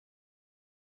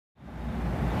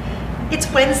It's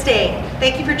Wednesday.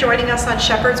 Thank you for joining us on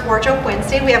Shepherd's Wardrobe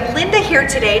Wednesday. We have Lynda here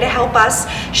today to help us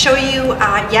show you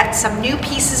yet some new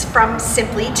pieces from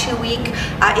Sympli 2-week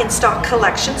in-stock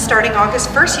collection starting August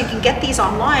 1st. You can get these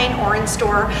online or in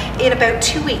store in about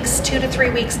 2 weeks, 2 to 3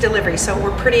 weeks delivery. So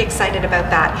we're pretty excited about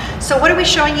that. So what are we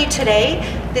showing you today?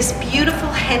 This beautiful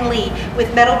Henley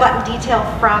with metal button detail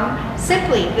from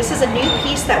Sympli. This is a new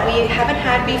piece that we haven't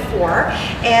had before,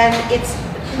 and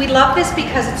we love this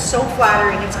because it's so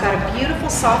flattering. It's got a beautiful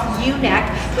soft U-neck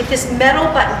with this metal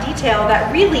button detail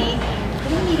that really, you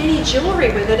don't need any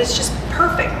jewelry with it. It's just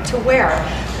perfect to wear.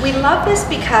 We love this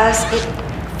because it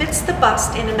fits the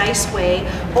bust in a nice way,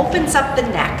 opens up the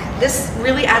neck. This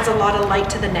really adds a lot of light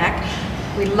to the neck.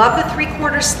 We love the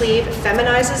 3/4 sleeve, it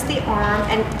feminizes the arm,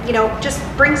 and just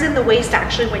brings in the waist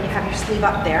actually when you have your sleeve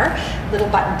up there. Little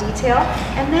button detail,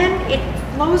 and then it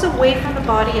flows away from the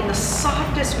body in the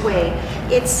softest way.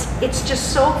 It's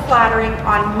just so flattering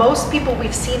on most people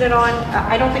we've seen it on.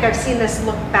 I don't think I've seen this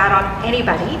look bad on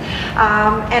anybody,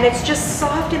 and it's just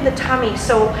soft in the tummy.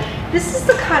 So this is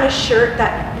the kind of shirt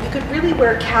that you could really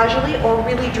wear casually or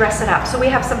really dress it up. So we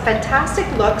have some fantastic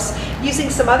looks using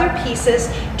some other pieces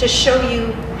to show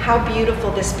you how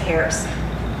beautiful this pairs.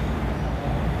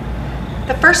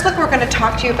 The first look we're going to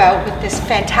talk to you about with this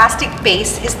fantastic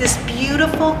base is this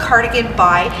beautiful cardigan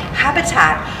by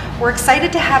Habitat. We're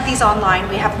excited to have these online.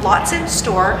 We have lots in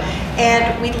store,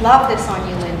 and we love this on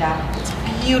you, Lynda. It's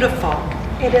beautiful.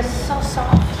 It is so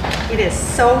soft. It is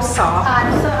so soft.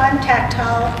 I'm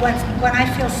tactile. When I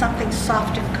feel something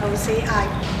soft and cozy, I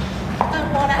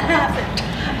want to have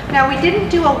it. Now, we didn't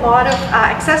do a lot of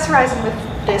accessorizing with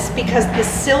this because the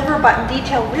silver button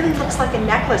detail really looks like a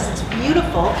necklace. It's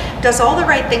beautiful, does all the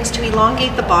right things to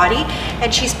elongate the body,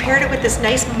 and she's paired it with this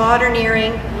nice modern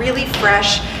earring, really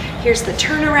fresh. Here's the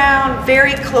turnaround,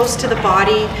 very close to the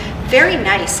body, very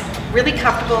nice, really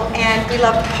comfortable, and we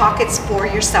love pockets for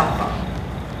your cell phone.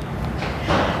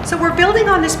 So we're building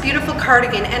on this beautiful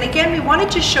cardigan, and again we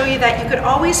wanted to show you that you could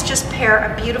always just pair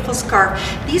a beautiful scarf.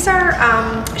 These are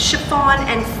chiffon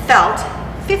and felt,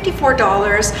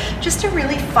 $54, just a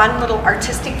really fun little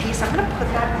artistic piece. I'm going to put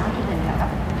that on Lynda,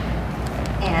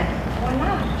 and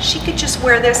voila, she could just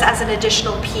wear this as an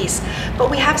additional piece. But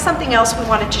we have something else we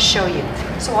wanted to show you.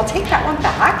 So I'll take that one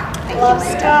back. Thank you,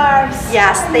 Lynda. Scarves.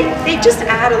 Yes, they just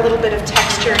add a little bit of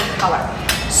texture and color.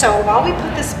 So while we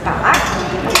put this back,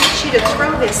 I want you to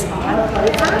throw this on over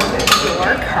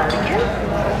your cardigan.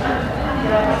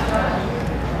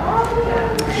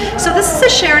 So this is a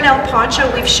Sharonelle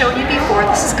poncho we've shown you before.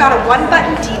 This has got a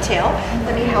 1-button detail.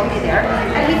 Let me help you there.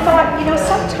 And we thought,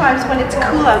 sometimes when it's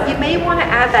cool out, you may want to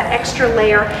add that extra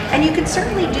layer, and you can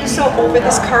certainly do so over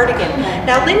this cardigan.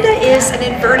 Now, Lynda is an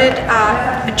inverted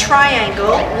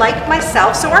triangle like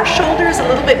myself, so our shoulder is a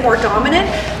little bit more dominant.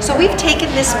 So we've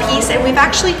taken this piece and we've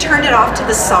actually turned it off to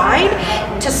the side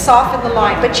to soften the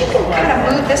line. But you can kind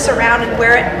of move this around and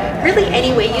wear it really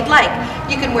any way you'd like.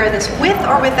 You can wear this with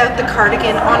or without the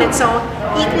cardigan on its own,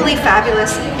 equally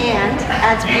fabulous, and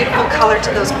adds beautiful color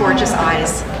to those gorgeous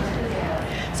eyes.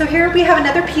 So here we have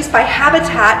another piece by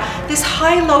Habitat. This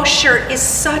high-low shirt is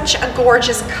such a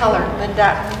gorgeous color.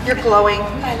 Lynda, you're glowing.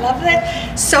 I love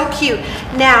it. So cute.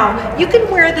 Now, you can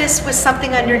wear this with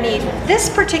something underneath. This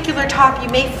particular top, you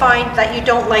may find that you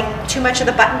don't like too much of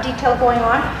the button detail going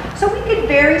on. So we could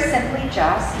very simply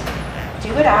just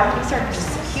do it up. These are just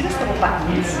the cutest little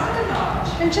buttons.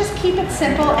 And just keep it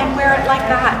simple and wear it like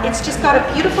that. It's just got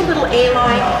a beautiful little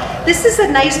A-line. This is a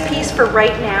nice piece for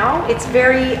right now. It's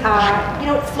very,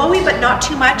 flowy, but not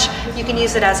too much. You can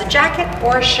use it as a jacket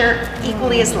or a shirt,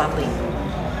 equally as lovely.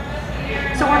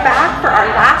 So we're back for our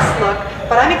last look,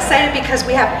 but I'm excited because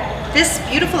we have this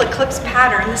beautiful eclipse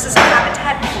pattern. This is a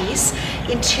Habitat piece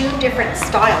in 2 different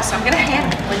styles. So I'm going to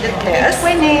hand Lynda this.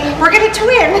 Winning. We're going to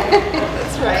twin.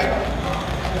 That's right.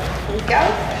 There we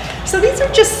go. So these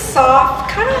are just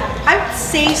soft, kind of, I would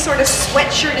say, sort of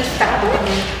sweatshirty fabric,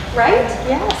 right?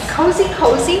 Yes.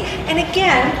 Cozy. And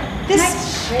again, this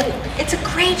nice shape. It's a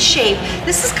great shape.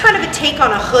 This is kind of a take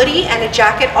on a hoodie and a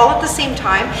jacket all at the same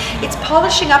time. It's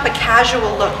polishing up a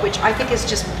casual look, which I think is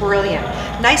just brilliant.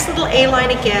 Nice little A-line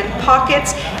again,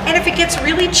 pockets, and if it gets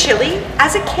really chilly,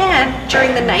 as it can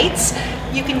during the nights,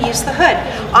 you can use the hood.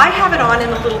 I have it on in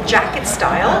a little jacket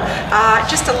style,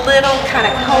 just a little kind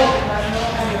of coat,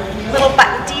 little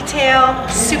button detail,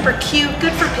 super cute,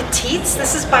 good for petites.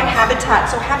 This is by Habitat.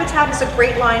 So Habitat is a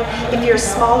great line if you're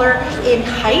smaller in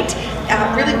height,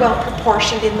 really well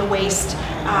proportioned in the waist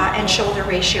and shoulder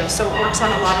ratio. So it works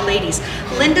on a lot of ladies.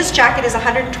 Lynda's jacket is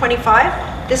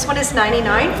 $125. This one is $99,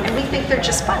 and we think they're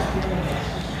just fun.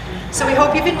 So we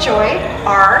hope you've enjoyed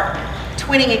our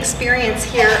twinning experience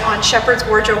here on Shepherd's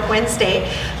Wardrobe Wednesday.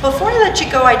 Before I let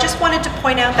you go, I just wanted to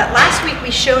point out that last week we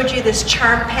showed you this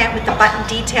charm pant with the button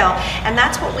detail, and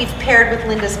that's what we've paired with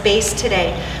Lynda's base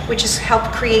today, which has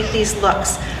helped create these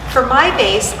looks. For my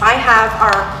base, I have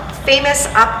our famous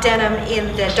up denim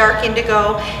in the dark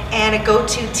indigo and a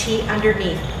go-to tee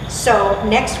underneath. So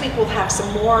next week we'll have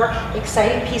some more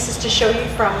exciting pieces to show you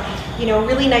from,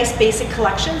 really nice basic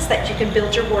collections that you can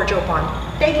build your wardrobe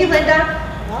on. Thank you, Lynda.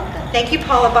 Welcome. Thank you,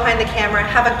 Paula, behind the camera.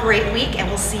 Have a great week, and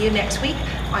we'll see you next week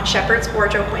on Shepherd's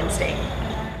Wardrobe Wednesday.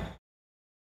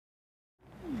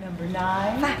 Number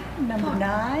 9. 5, Number 4,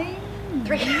 9.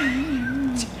 3.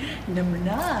 Number 9.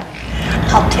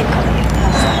 I'll tickle you.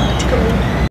 How's that? Tickle you.